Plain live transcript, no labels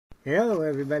Hello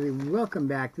everybody, welcome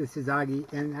back. This is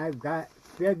Oggie and I've got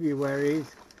February's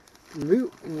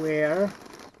loot wear.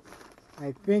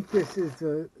 I think this is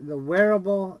the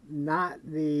wearable, not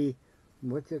the,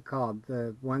 what's it called,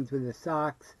 the ones with the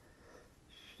socks,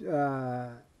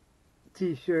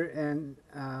 t-shirt and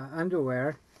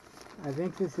underwear. I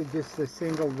think this is just a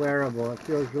single wearable. It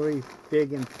feels really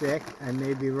big and thick. I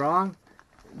may be wrong.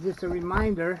 Just a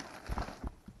reminder,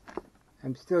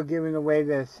 I'm still giving away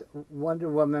this Wonder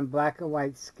Woman black and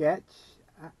white sketch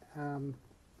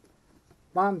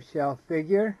bombshell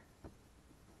figure.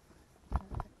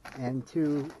 And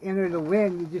to enter the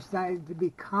win, you just need to be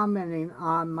commenting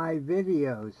on my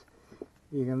videos.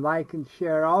 You can like and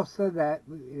share also, that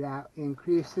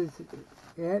increases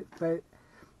it. But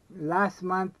last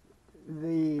month,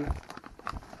 the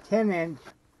 10-inch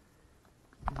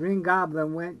Green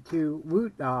Goblin went to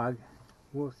Woot Dog.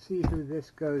 We'll see who this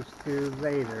goes to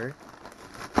later.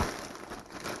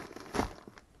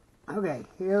 Okay,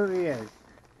 here he is. If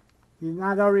you're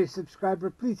not already a subscriber,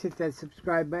 please hit that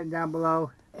subscribe button down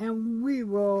below, and we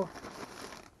will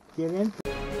get into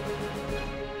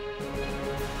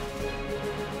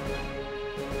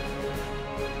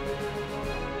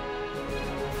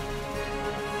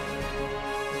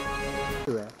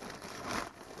it.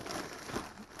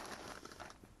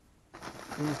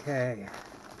 Okay.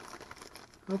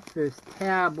 Hope this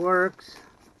tab works.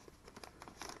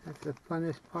 That's the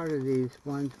funnest part of these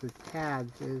ones with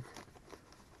tabs, is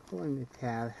pulling the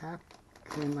tab. Half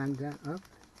came undone. Oh.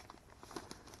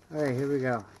 Alright, here we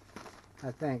go.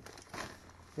 I think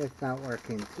it's not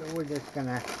working, so we're just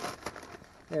gonna,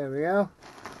 there we go.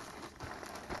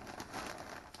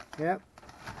 Yep.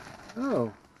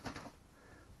 Oh,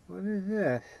 what is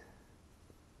this?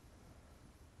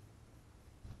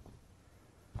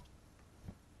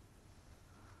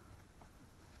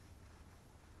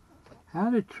 How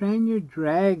to Train Your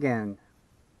Dragon.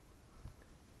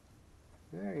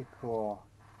 Very cool.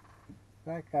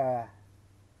 Like a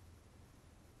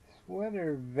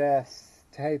sweater vest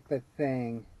type of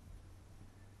thing.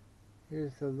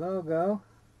 Here's the logo.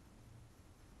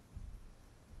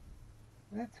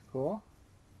 That's cool.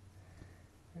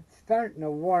 It's starting to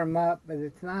warm up, but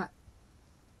it's not.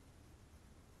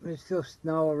 There's still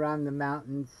snow around the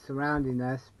mountains surrounding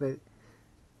us, but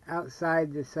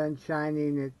outside the sun's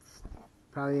shining. It's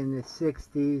probably in the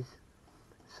 60s,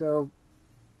 so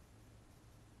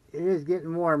it is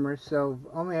getting warmer, so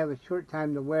only have a short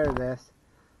time to wear this,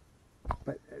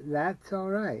 but that's all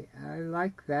right. I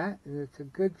like that, and it's a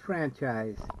good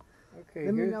franchise. Okay,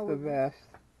 here's the vest,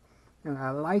 and I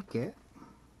like it,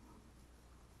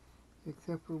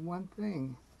 except for one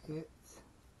thing. Its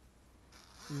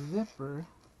zipper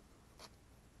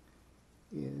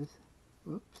is,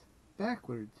 oops,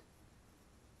 backwards.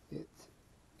 It's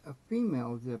a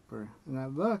female zipper, and I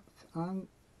looked on,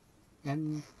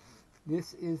 and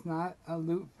this is not a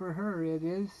loot for her. It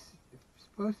is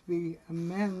supposed to be a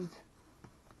men's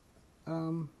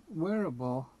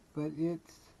wearable, but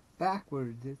it's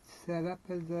backwards. It's set up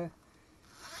as a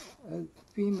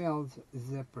female's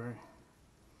zipper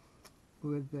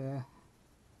with the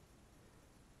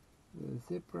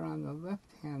zipper on the left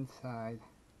hand side,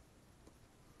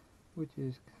 which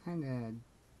is kind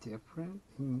of different.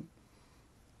 And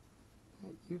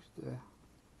it used to,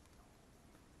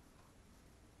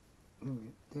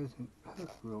 it doesn't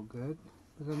hook real good,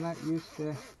 because I'm not used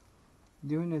to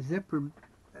doing a zipper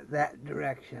that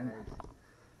direction.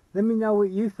 Let me know what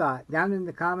you thought down in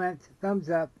the comments. Thumbs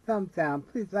up, thumbs down.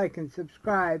 Please like and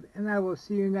subscribe, and I will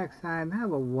see you next time.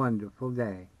 Have a wonderful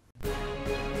day.